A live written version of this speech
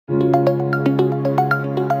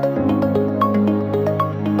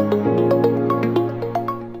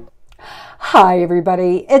Hi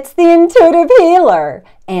everybody, it's the Intuitive Healer,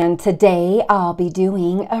 and today I'll be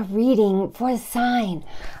doing a reading for the sign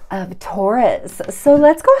of Taurus. So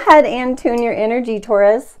let's go ahead and tune your energy,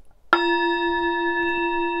 Taurus.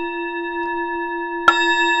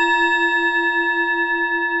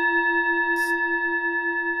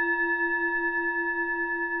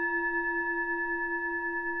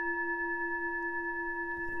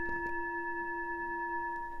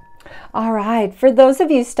 All right, for those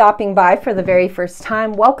of you stopping by for the very first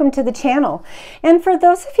time, welcome to the channel. And for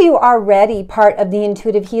those of you already part of the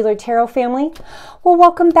Intuitive Healer Tarot family, well,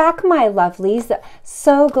 welcome back, my lovelies.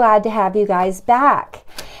 So glad to have you guys back.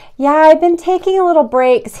 Yeah, I've been taking a little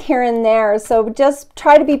breaks here and there, so just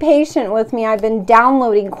try to be patient with me. I've been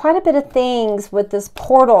downloading quite a bit of things with this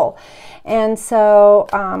portal. And so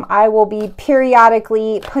I will be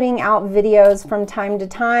periodically putting out videos from time to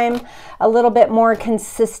time, a little bit more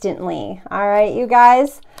consistently. All right, you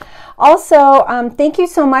guys. Also, thank you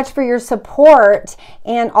so much for your support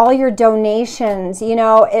and all your donations. You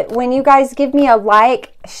know, when you guys give me a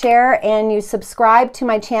like, share, and you subscribe to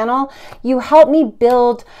my channel, you help me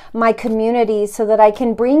build my community so that I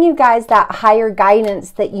can bring you guys that higher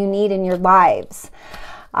guidance that you need in your lives.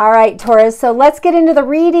 All right, Taurus, so let's get into the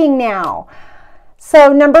reading now.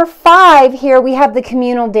 So number 5 here, we have the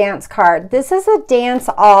communal dance card. This is a dance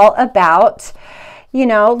all about, you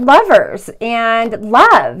know, lovers and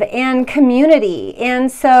love and community. And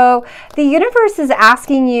so the universe is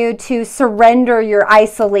asking you to surrender your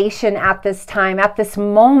isolation at this time, at this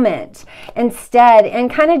moment instead, and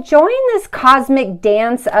kind of join this cosmic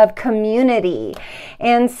dance of community.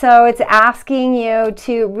 And so it's asking you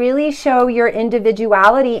to really show your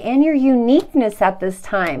individuality and your uniqueness at this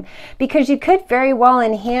time, because you could very well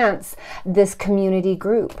enhance this community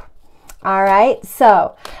group. All right,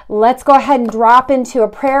 so let's go ahead and drop into a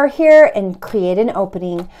prayer here and create an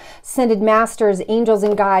opening. Ascended masters, angels,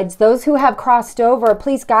 and guides, those who have crossed over,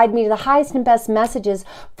 please guide me to the highest and best messages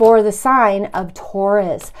for the sign of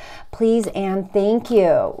Taurus. Please and thank you.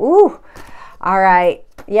 Ooh, all right.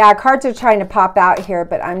 Yeah, cards are trying to pop out here,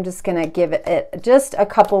 but I'm just going to give it just a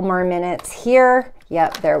couple more minutes here.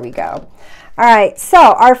 Yep, there we go. All right, so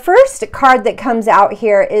our first card that comes out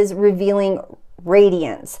here is revealing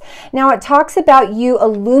radiance. Now it talks about you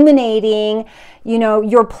illuminating, you know,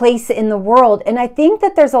 your place in the world. And I think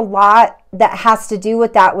that there's a lot that has to do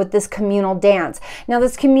with that, with this communal dance. Now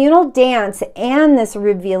this communal dance and this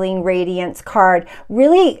revealing radiance card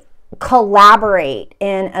really collaborate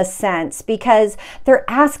in a sense, because they're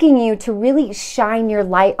asking you to really shine your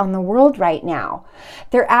light on the world right now.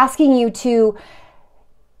 They're asking you to,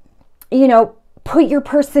 you know, put your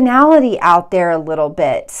personality out there a little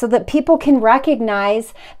bit so that people can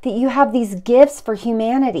recognize that you have these gifts for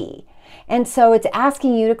humanity. And so it's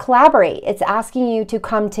asking you to collaborate. It's asking you to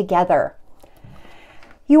come together.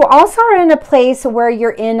 You also are in a place where you're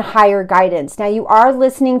in higher guidance. Now you are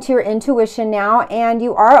listening to your intuition now, and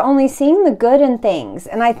you are only seeing the good in things.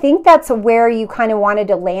 And I think that's where you kind of wanted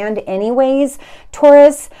to land anyways,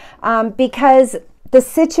 Taurus, because the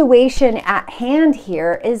situation at hand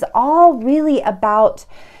here is all really about,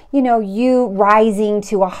 you know, you rising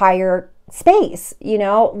to a higher space, you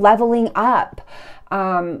know, leveling up,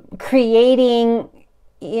 creating,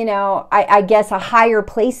 you know, I guess a higher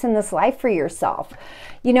place in this life for yourself.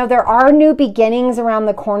 You know, there are new beginnings around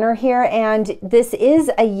the corner here, and this is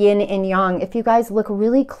a yin and yang. If you guys look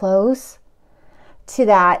really close to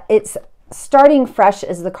that, it's starting fresh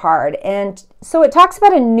is the card. And so it talks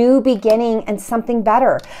about a new beginning and something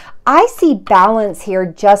better. I see balance here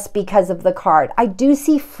just because of the card. I do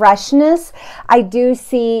see freshness. I do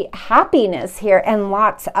see happiness here, and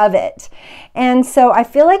lots of it. And so I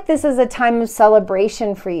feel like this is a time of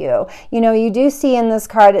celebration for you. You know, you do see in this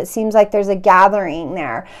card, it seems like there's a gathering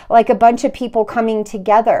there, like a bunch of people coming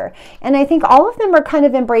together. And I think all of them are kind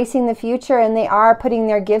of embracing the future, and they are putting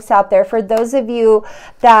their gifts out there. For those of you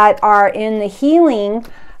that are in the healing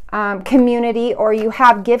community, or you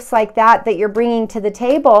have gifts like that you're bringing to the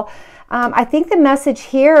table, I think the message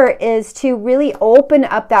here is to really open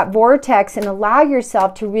up that vortex and allow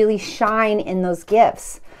yourself to really shine in those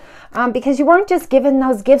gifts. Because you weren't just given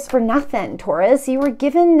those gifts for nothing, Taurus. You were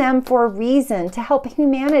given them for a reason, to help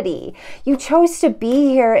humanity. You chose to be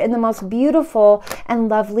here in the most beautiful and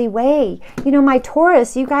lovely way. You know, my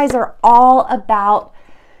Taurus, you guys are all about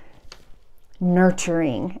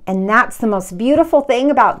nurturing, and that's the most beautiful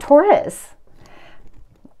thing about Taurus.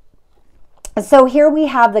 So here we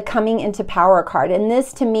have the coming into power card, and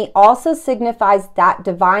this to me also signifies that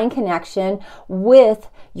divine connection with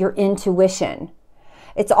your intuition.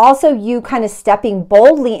 It's also you kind of stepping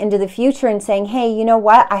boldly into the future and saying, hey, you know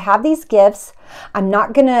what? I have these gifts. I'm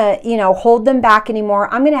not going to, hold them back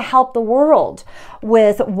anymore. I'm going to help the world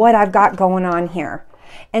with what I've got going on here.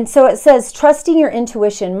 And so it says, trusting your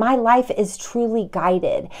intuition, my life is truly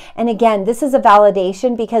guided. And again, this is a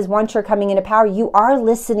validation because once you're coming into power, you are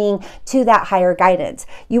listening to that higher guidance.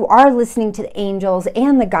 You are listening to the angels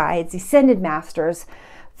and the guides, the ascended masters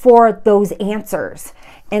for those answers.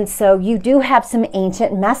 And so you do have some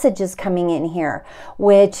ancient messages coming in here,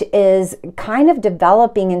 which is kind of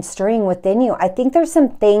developing and stirring within you. I think there's some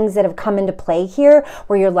things that have come into play here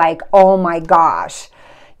where you're like, oh my gosh,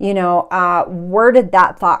 where did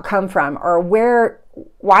that thought come from? Or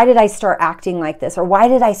why did I start acting like this? Or why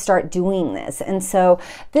did I start doing this? And so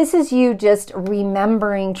this is you just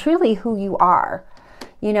remembering truly who you are,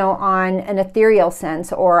 on an ethereal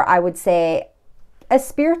sense, or I would say a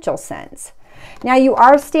spiritual sense. Now, you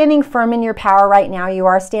are standing firm in your power right now. You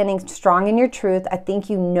are standing strong in your truth. I think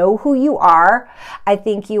you know who you are. I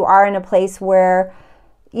think you are in a place where,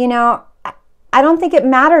 I don't think it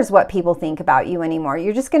matters what people think about you anymore.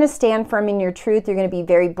 You're just going to stand firm in your truth. You're going to be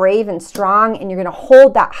very brave and strong, and you're going to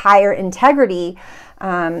hold that higher integrity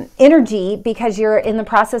energy because you're in the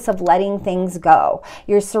process of letting things go.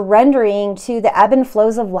 You're surrendering to the ebb and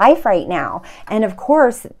flows of life right now. And of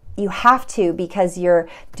course, you have to, because you're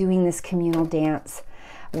doing this communal dance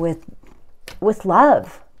with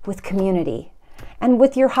love, with community, and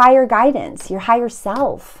with your higher guidance, your higher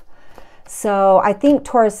self. So I think,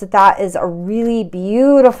 Taurus, that is a really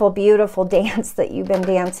beautiful, beautiful dance that you've been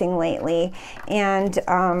dancing lately. And,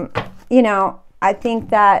 I think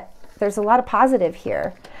that there's a lot of positive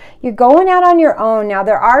here. You're going out on your own. Now,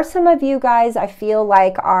 there are some of you guys I feel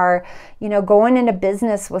like are, going into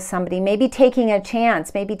business with somebody, maybe taking a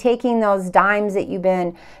chance, maybe taking those dimes that you've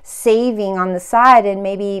been saving on the side and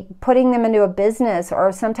maybe putting them into a business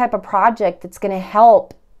or some type of project that's going to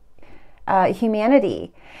help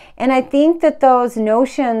humanity. And I think that those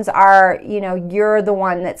notions are, you're the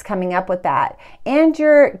one that's coming up with that. And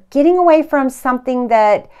you're getting away from something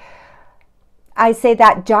that, I say,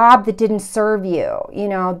 that job that didn't serve you,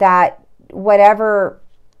 that whatever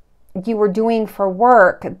you were doing for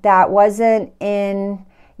work that wasn't in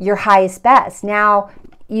your highest best. Now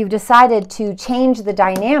you've decided to change the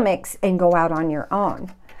dynamics and go out on your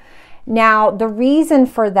own. Now, the reason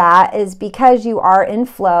for that is because you are in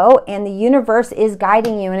flow and the universe is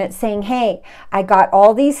guiding you, and it's saying, hey, I got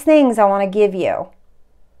all these things I want to give you,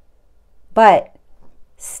 but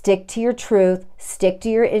stick to your truth, stick to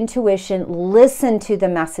your intuition, listen to the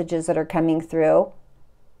messages that are coming through,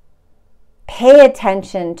 pay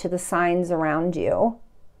attention to the signs around you,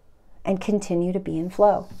 and continue to be in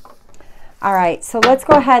flow. All right, so let's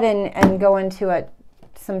go ahead and go into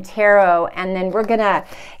some tarot, and then we're gonna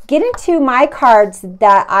get into my cards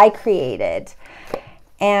that I created.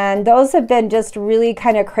 And those have been just really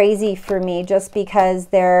kind of crazy for me, just because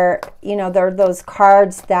they're those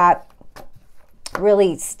cards that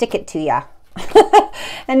really stick it to you.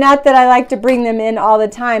 And not that I like to bring them in all the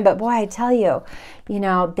time, but boy, I tell you,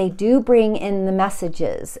 they do bring in the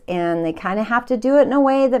messages, and they kind of have to do it in a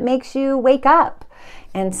way that makes you wake up.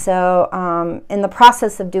 And so in the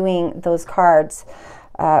process of doing those cards,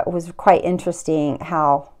 it was quite interesting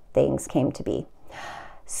how things came to be.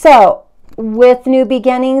 So with new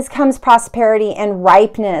beginnings comes prosperity and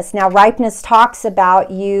ripeness. Now, ripeness talks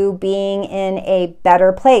about you being in a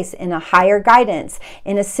better place, in a higher guidance,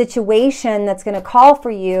 in a situation that's going to call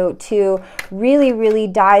for you to really, really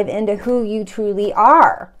dive into who you truly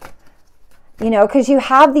are. Because you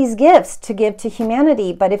have these gifts to give to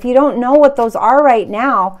humanity, but if you don't know what those are right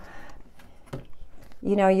now,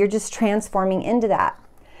 you're just transforming into that.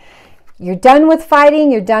 You're done with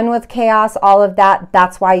fighting, you're done with chaos, all of that.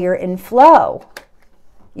 That's why you're in flow.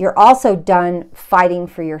 You're also done fighting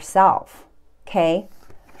for yourself, okay?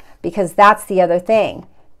 Because that's the other thing.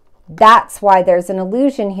 That's why there's an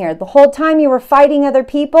illusion here. The whole time you were fighting other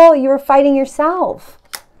people, you were fighting yourself.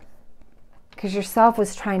 Because yourself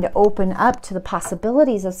was trying to open up to the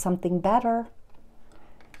possibilities of something better.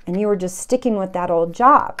 And you were just sticking with that old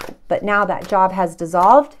job. But now that job has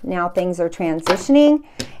dissolved. Now things are transitioning.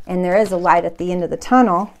 And there is a light at the end of the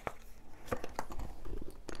tunnel.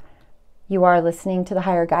 You are listening to the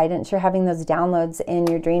higher guidance. You're having those downloads in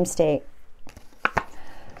your dream state.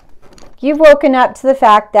 You've woken up to the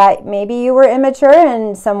fact that maybe you were immature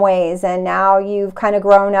in some ways. And now you've kind of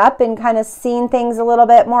grown up and kind of seen things a little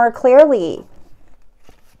bit more clearly.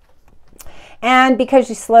 And because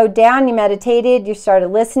you slowed down, you meditated, you started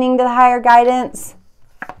listening to the higher guidance.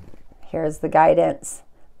 Here's the guidance.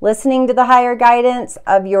 Listening to the higher guidance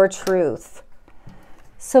of your truth.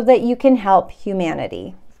 so that you can help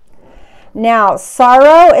humanity. Now,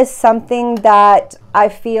 sorrow is something that I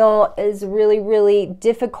feel is really, really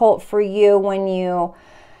difficult for you when you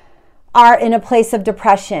are in a place of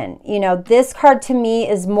depression. You know, this card to me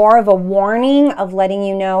is more of a warning of letting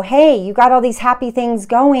you know, hey, you got all these happy things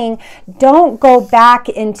going. Don't go back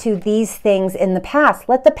into these things in the past.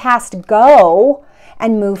 Let the past go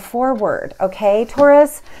and move forward, okay,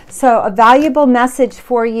 Taurus? So a valuable message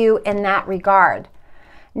for you in that regard.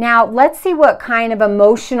 Now, let's see what kind of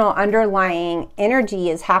emotional underlying energy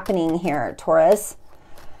is happening here, Taurus.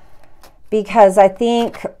 Because I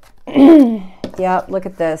think, yeah, look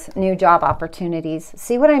at this, new job opportunities.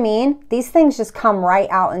 See what I mean? These things just come right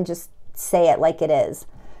out and just say it like it is.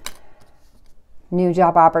 New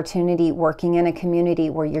job opportunity, working in a community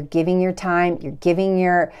where you're giving your time, you're giving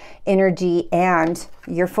your energy, and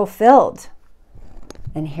you're fulfilled.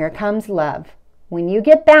 And here comes love. When you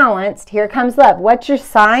get balanced, here comes love. What's your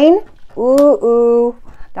sign? Ooh,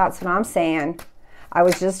 that's what I'm saying. I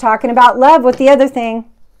was just talking about love with the other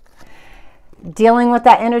thing. Dealing with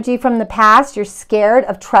that energy from the past. You're scared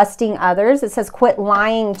of trusting others. It says, quit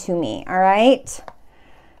lying to me, all right?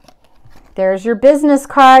 There's your business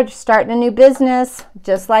card. You're starting a new business.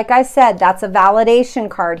 Just like I said, that's a validation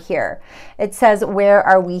card here. It says, where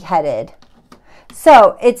are we headed?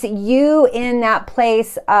 So it's you in that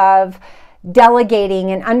place of delegating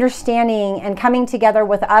and understanding and coming together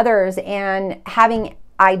with others and having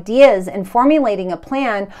ideas and formulating a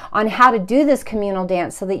plan on how to do this communal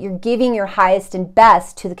dance so that you're giving your highest and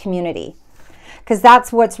best to the community. Because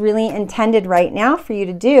that's what's really intended right now for you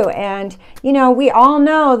to do. And, you know, we all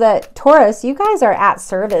know that, Taurus, you guys are at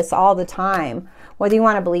service all the time, whether you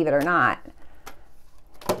want to believe it or not.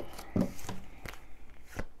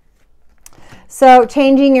 So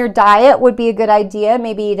changing your diet would be a good idea,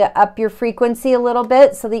 maybe to up your frequency a little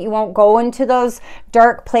bit so that you won't go into those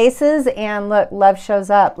dark places. And look, love shows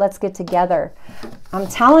up. Let's get together. I'm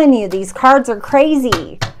telling you, these cards are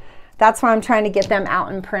crazy. That's why I'm trying to get them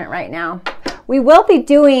out in print right now. We will be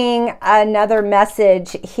doing another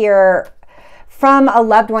message here from a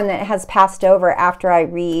loved one that has passed over after I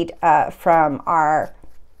read from our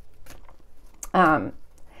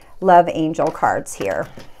love angel cards here.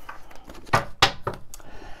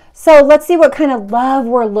 So let's see what kind of love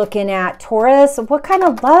we're looking at, Taurus. What kind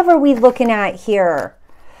of love are we looking at here?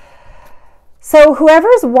 So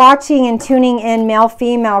whoever's watching and tuning in, male,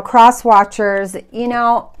 female, cross watchers, you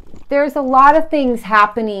know, there's a lot of things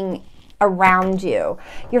happening around you.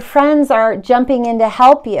 Your friends are jumping in to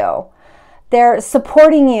help you. They're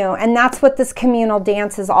supporting you, and that's what this communal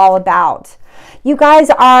dance is all about. You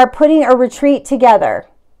guys are putting a retreat together,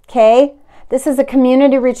 okay? This is a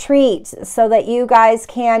community retreat so that you guys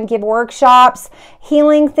can give workshops,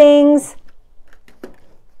 healing things,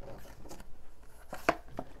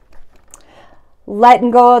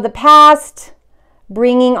 letting go of the past,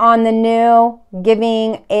 bringing on the new,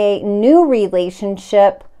 giving a new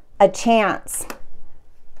relationship a chance.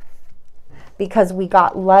 Because we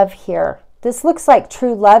got love here. This looks like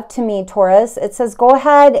true love to me, Taurus. It says go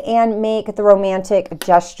ahead and make the romantic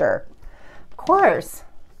gesture. Of course.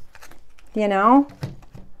 You know,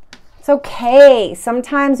 it's okay.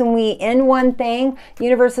 Sometimes when we end one thing, the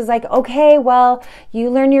universe is like, okay, well, you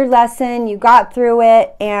learned your lesson, you got through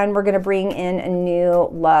it, and we're going to bring in a new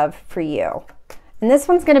love for you. And this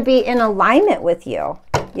one's going to be in alignment with you.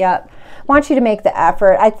 Yep. I want you to make the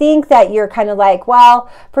effort. I think that you're kind of like, well,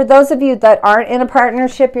 for those of you that aren't in a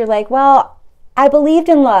partnership, you're like, well, I believed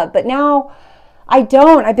in love, but now I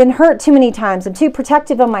don't. I've been hurt too many times. I'm too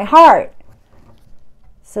protective of my heart.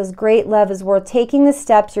 Says great love is worth taking the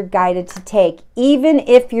steps you're guided to take, even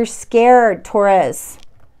if you're scared, Taurus.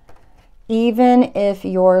 Even if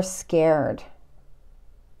you're scared.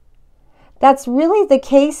 That's really the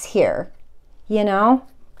case here, you know?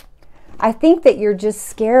 I think that you're just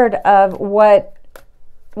scared of what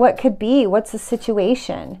could be, what's the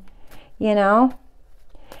situation, you know?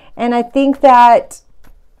 And I think that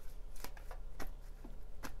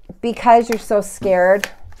because you're so scared,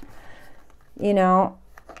 you know,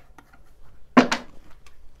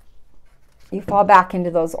 you fall back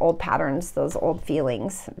into those old patterns, those old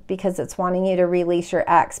feelings, because it's wanting you to release your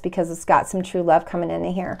ex because it's got some true love coming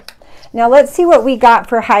into here. Now let's see what we got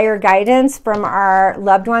for higher guidance from our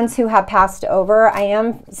loved ones who have passed over. I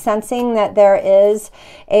am sensing that there is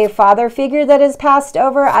a father figure that has passed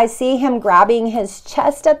over. I see him grabbing his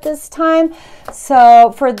chest at this time.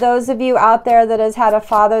 So for those of you out there that has had a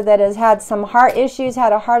father that has had some heart issues,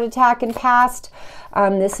 had a heart attack and passed,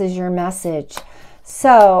 this is your message.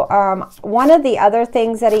 So one of the other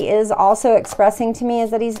things that he is also expressing to me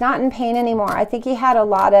is that he's not in pain anymore. I think he had a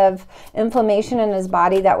lot of inflammation in his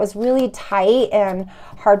body that was really tight and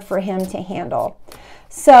hard for him to handle.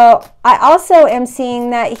 So I also am seeing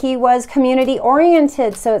that he was community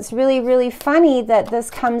oriented. So it's really, really funny that this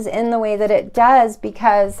comes in the way that it does,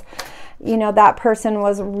 because, you know, that person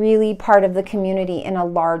was really part of the community in a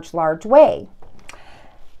large, large way.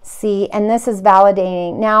 See, and this is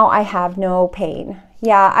validating. Now I have no pain.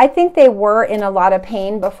 Yeah, I think they were in a lot of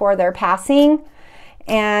pain before their passing.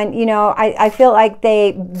 And, you know, I feel like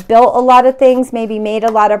they built a lot of things, maybe made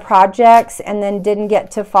a lot of projects, and then didn't get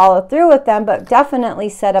to follow through with them, but definitely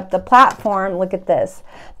set up the platform. Look at this.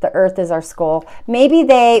 The earth is our skull. Maybe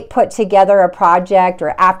they put together a project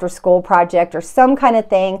or after school project or some kind of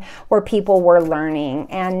thing where people were learning.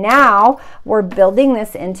 And now we're building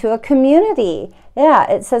this into a community. Yeah,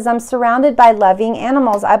 it says, I'm surrounded by loving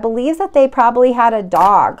animals. I believe that they probably had a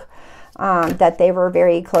dog that they were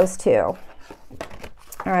very close to.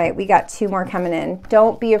 All right, we got 2 more coming in.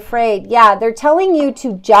 Don't be afraid. Yeah, they're telling you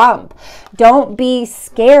to jump. Don't be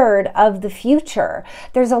scared of the future.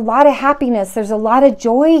 There's a lot of happiness. There's a lot of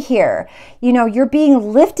joy here. You know, you're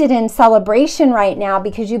being lifted in celebration right now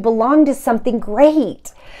because you belong to something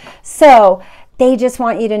great. So they just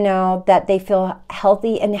want you to know that they feel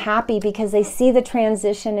healthy and happy because they see the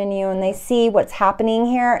transition in you and they see what's happening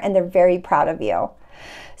here, and they're very proud of you.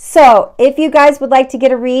 So if you guys would like to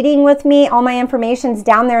get a reading with me, all my information's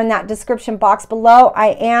down there in that description box below.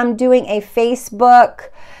 I am doing a Facebook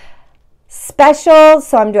special,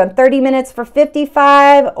 so I'm doing 30 minutes for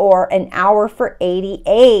 $55 or an hour for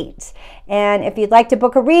 $88. And if you'd like to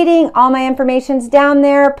book a reading, all my information's down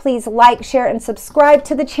there. Please like, share, and subscribe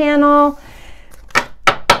to the channel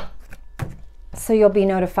so you'll be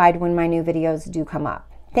notified when my new videos do come up.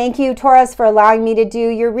 Thank you, Taurus, for allowing me to do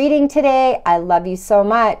your reading today. I love you so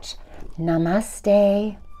much.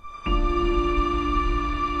 Namaste.